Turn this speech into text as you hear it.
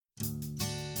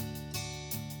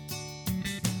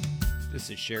This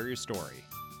is Share Your Story,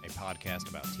 a podcast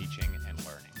about teaching and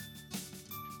learning.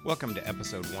 Welcome to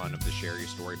episode 1 of the Share Your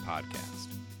Story podcast.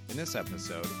 In this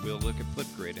episode, we'll look at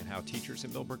Flipgrid and how teachers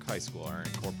in Millbrook High School are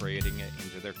incorporating it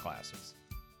into their classes.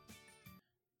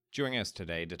 Joining us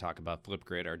today to talk about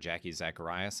Flipgrid are Jackie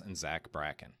Zacharias and Zach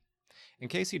Bracken. In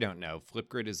case you don't know,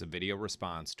 Flipgrid is a video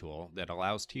response tool that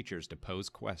allows teachers to pose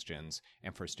questions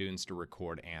and for students to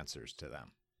record answers to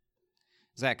them.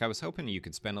 Zach, I was hoping you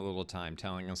could spend a little time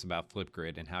telling us about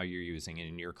Flipgrid and how you're using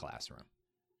it in your classroom.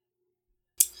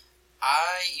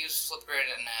 I use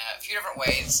Flipgrid in a few different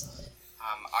ways.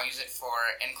 I'll use it for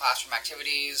in-classroom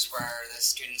activities where the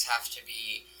students have to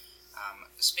be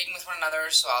speaking with one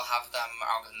another, so I'll give them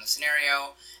the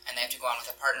scenario, and they have to go on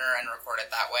with a partner and record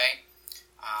it that way.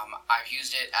 I've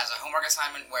used it as a homework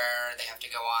assignment where they have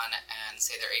to go on and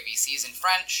say their ABCs in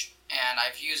French, and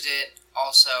I've used it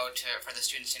also for the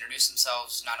students to introduce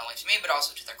themselves not only to me, but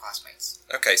also to their classmates.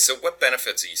 Okay, so what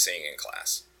benefits are you seeing in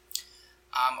class?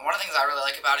 One of the things I really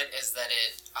like about it is that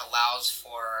it allows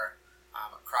for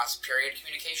cross-period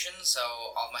communication, so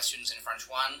all of my students in French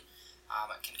 1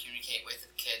 can communicate with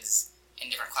kids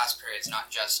in different class periods, not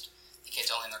just the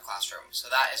kids only in their classroom. So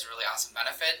that is a really awesome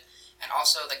benefit. And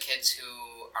also the kids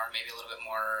who are maybe a little bit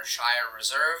more shy or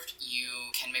reserved,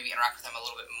 you can maybe interact with them a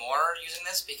little bit more using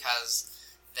this because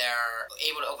they're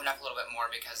able to open up a little bit more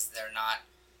because they're not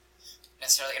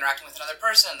necessarily interacting with another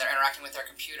person, they're interacting with their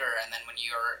computer, and then when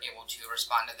you're able to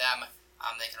respond to them,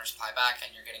 they can reply back, and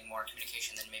you're getting more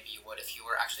communication than maybe you would if you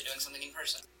were actually doing something in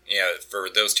person. Yeah, for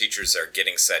those teachers that are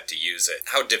getting set to use it,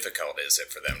 how difficult is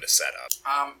it for them to set up?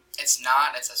 It's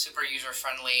not. It's a super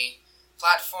user-friendly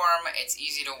platform. It's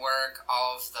easy to work.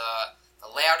 All of the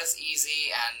layout is easy,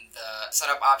 and the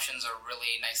setup options are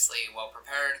really nicely well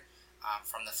prepared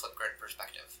from the Flipgrid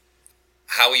perspective.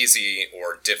 How easy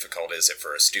or difficult is it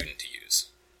for a student to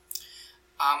use?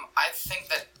 I think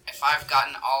that if I've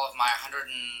gotten all of my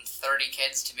 130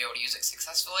 kids to be able to use it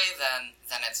successfully, then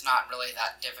it's not really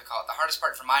that difficult. The hardest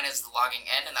part for mine is the logging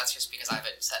in, and that's just because I have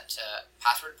it set to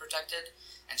password protected,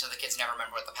 and so the kids never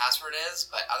remember what the password is.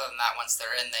 But other than that, once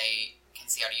they're in, they can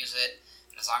see how to use it,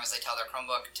 and as long as they tell their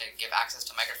Chromebook to give access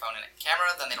to microphone and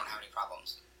camera, then they don't have any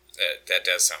problems. That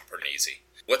does sound pretty easy.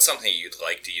 What's something you'd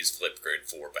like to use Flipgrid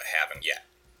for but haven't yet?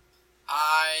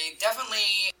 I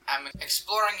definitely am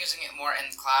exploring using it more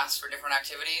in class for different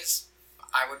activities.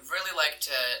 I would really like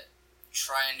to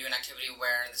try and do an activity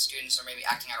where the students are maybe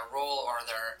acting out a role or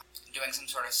they're doing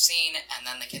some sort of scene, and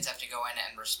then the kids have to go in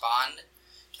and respond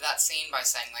to that scene by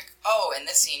saying, like, oh, in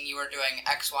this scene you were doing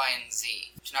X, Y, and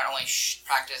Z, to not only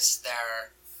practice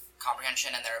their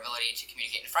comprehension and their ability to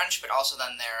communicate in French, but also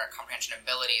then their comprehension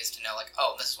abilities to know, like,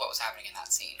 oh, this is what was happening in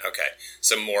that scene. Okay,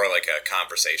 so more like a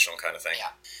conversational kind of thing?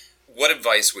 Yeah. What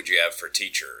advice would you have for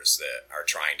teachers that are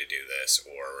trying to do this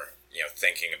or,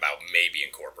 thinking about maybe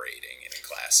incorporating it in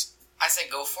class? I say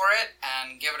go for it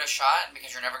and give it a shot,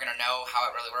 because you're never going to know how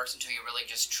it really works until you really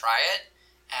just try it.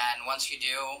 And once you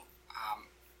do,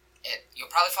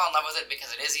 you'll probably fall in love with it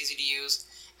because it is easy to use,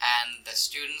 and the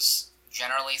students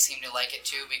generally seem to like it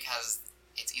too because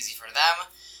it's easy for them,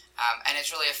 and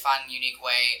it's really a fun, unique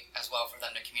way as well for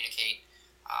them to communicate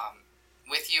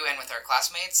with you and with their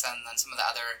classmates. And then some of the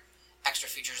other extra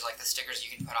features like the stickers you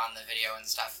can put on the video and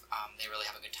stuff, they really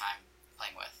have a good time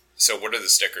playing with. So what are the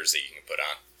stickers that you can put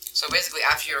on? So basically,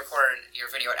 after you record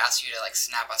your video, it asks you to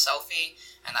snap a selfie,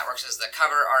 and that works as the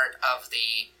cover art of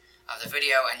the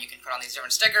video. And you can put on these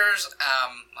different stickers.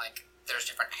 There's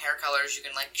different hair colors you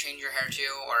can change your hair to,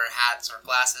 or hats or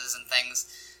glasses and things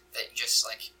that just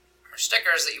are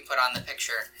stickers that you put on the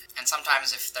picture. And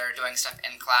sometimes if they're doing stuff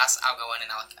in class, I'll go in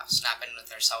and I'll snap in with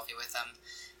their selfie with them,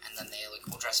 and then they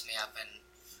will dress me up and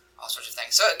all sorts of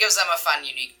things. So it gives them a fun,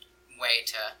 unique way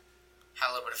to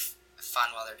have a little bit of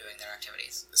fun while they're doing their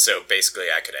activities. So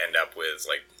basically I could end up with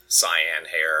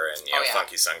cyan hair and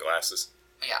funky sunglasses.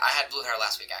 Yeah, I had blue hair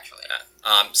last week actually.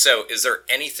 So is there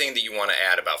anything that you want to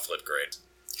add about Flipgrid?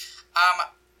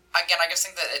 Again, I just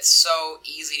think that it's so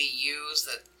easy to use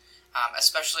that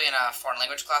especially in a foreign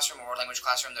language classroom or world language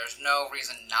classroom, there's no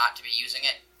reason not to be using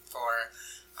it for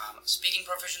speaking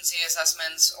proficiency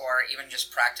assessments or even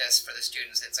just practice for the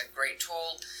students. It's a great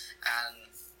tool, and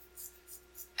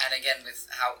again, with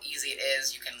how easy it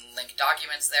is, you can link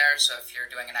documents there. So if you're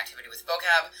doing an activity with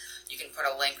vocab, you can put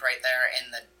a link right there in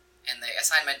the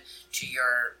assignment to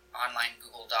your online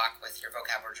Google Doc with your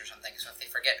vocab words or something. So if they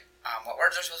forget what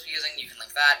words they're supposed to be using, you can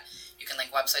link that. You can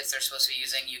link websites they're supposed to be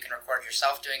using. You can record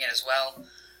yourself doing it as well,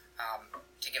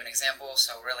 to give an example.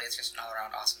 So really, it's just an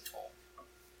all-around awesome tool.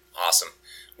 Awesome.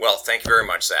 Well, thank you very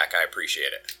much, Zach. I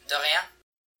appreciate it. De rien.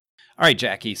 All right,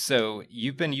 Jackie, so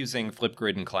you've been using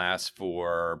Flipgrid in class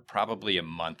for probably a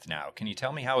month now. Can you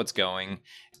tell me how it's going?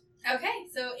 Okay,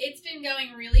 so it's been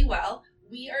going really well.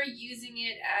 We are using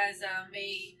it as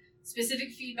a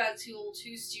specific feedback tool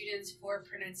to students for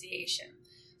pronunciation.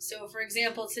 So, for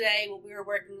example, today what we're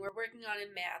working on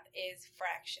in math is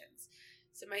fractions.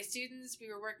 So my students,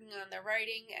 we were working on the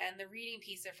writing and the reading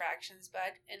piece of fractions,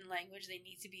 but in language they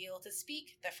need to be able to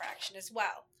speak the fraction as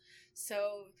well.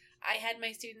 So I had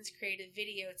my students create a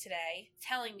video today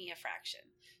telling me a fraction.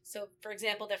 So, for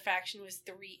example, the fraction was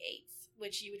 3/8,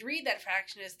 which you would read that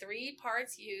fraction as 3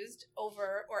 parts used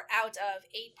over or out of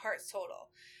 8 parts total.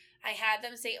 I had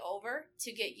them say over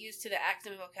to get used to the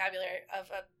academic vocabulary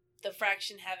of the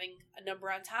fraction having a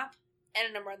number on top and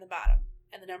a number on the bottom.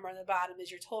 And the number on the bottom is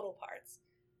your total parts.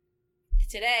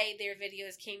 Today, their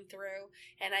videos came through,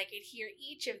 and I could hear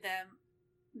each of them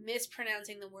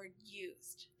mispronouncing the word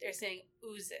used. They're saying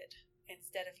oozed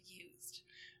instead of used.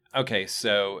 Okay,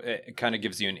 so it kind of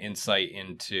gives you an insight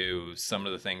into some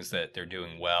of the things that they're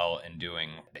doing well and doing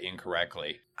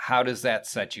incorrectly. How does that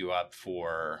set you up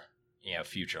for,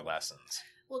 future lessons?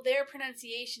 Well, their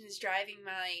pronunciation is driving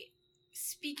my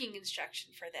speaking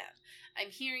instruction for them. I'm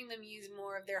hearing them use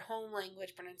more of their home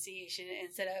language pronunciation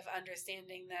instead of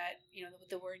understanding that, with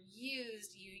the word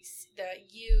used, the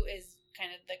U is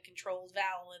kind of the controlled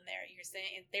vowel in there.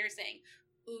 They're saying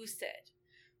used,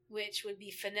 which would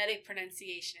be phonetic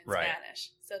pronunciation in Spanish.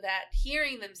 So that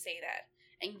hearing them say that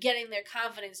and getting their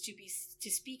confidence to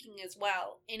speaking as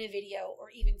well in a video or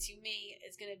even to me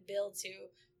is going to build to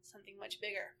something much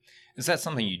bigger. Is that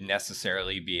something you'd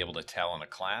necessarily be able to tell in a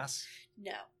class?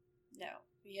 No.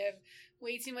 We have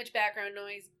way too much background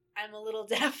noise. I'm a little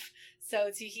deaf,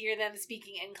 so to hear them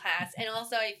speaking in class. And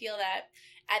also I feel that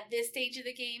at this stage of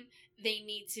the game, they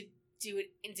need to do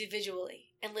it individually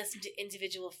and listen to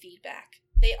individual feedback.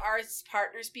 They are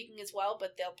partner speaking as well,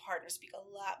 but they'll partner speak a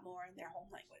lot more in their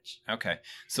home language. Okay.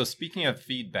 So speaking of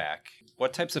feedback,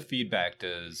 what types of feedback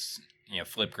does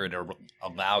Flipgrid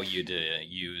allow you to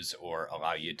use or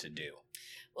allow you to do?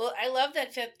 Well, I love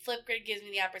that Flipgrid gives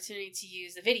me the opportunity to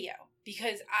use a video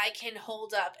because I can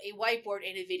hold up a whiteboard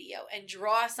in a video and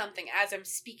draw something as I'm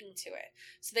speaking to it.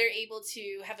 So they're able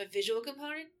to have a visual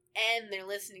component and they're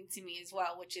listening to me as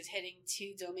well, which is hitting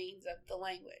 2 domains of the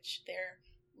language. They're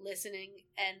listening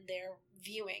and they're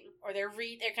viewing, or they're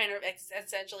kind of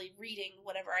essentially reading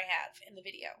whatever I have in the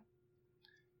video.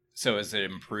 So has it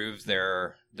improved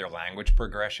their language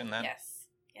progression then? Yes.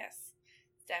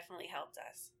 It's definitely helped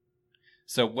us.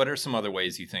 So what are some other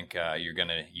ways you think you're going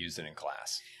to use it in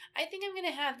class? I think I'm going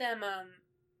to have them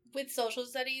with social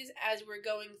studies as we're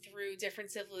going through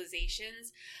different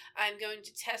civilizations. I'm going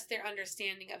to test their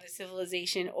understanding of the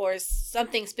civilization or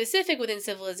something specific within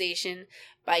civilization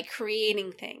by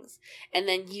creating things and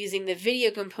then using the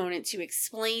video component to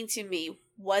explain to me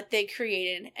what they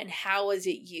created and how was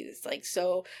it used. Like,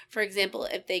 so for example,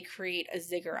 if they create a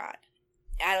ziggurat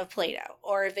out of Play-Doh,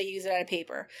 or if they use it out of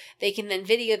paper, they can then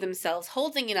video themselves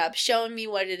holding it up, showing me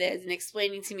what it is and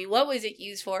explaining to me what was it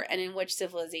used for and in which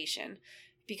civilization.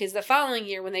 Because the following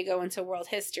year when they go into world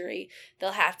history,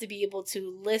 they'll have to be able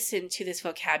to listen to this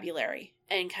vocabulary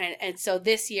and so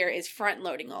this year is front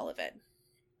loading all of it.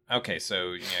 Okay,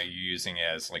 so you're using it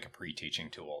as like a pre-teaching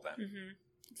tool then. Mm-hmm.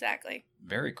 Exactly.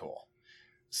 Very cool.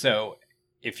 So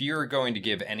if you're going to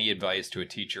give any advice to a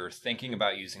teacher thinking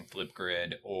about using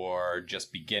Flipgrid or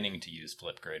just beginning to use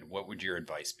Flipgrid, what would your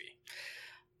advice be?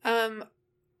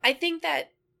 I think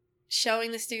that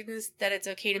showing the students that it's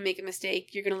okay to make a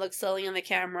mistake, you're going to look slowly on the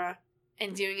camera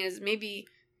and doing it as maybe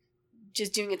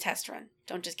just doing a test run.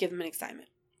 Don't just give them an assignment.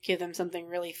 Give them something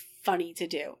really funny to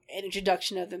do, an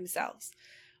introduction of themselves.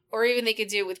 Or even they could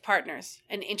do it with partners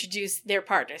and introduce their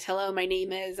partners. Hello, my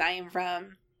name is, I am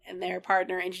from... and their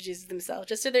partner introduces themselves,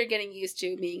 just so they're getting used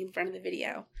to being in front of the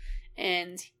video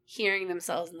and hearing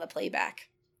themselves in the playback.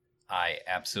 I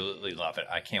absolutely love it.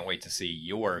 I can't wait to see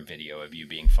your video of you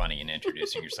being funny and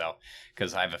introducing yourself,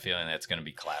 because I have a feeling that's going to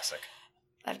be classic.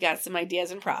 I've got some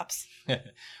ideas and props.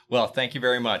 Well, thank you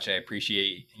very much. I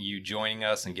appreciate you joining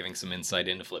us and giving some insight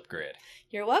into Flipgrid.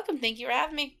 You're welcome. Thank you for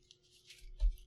having me.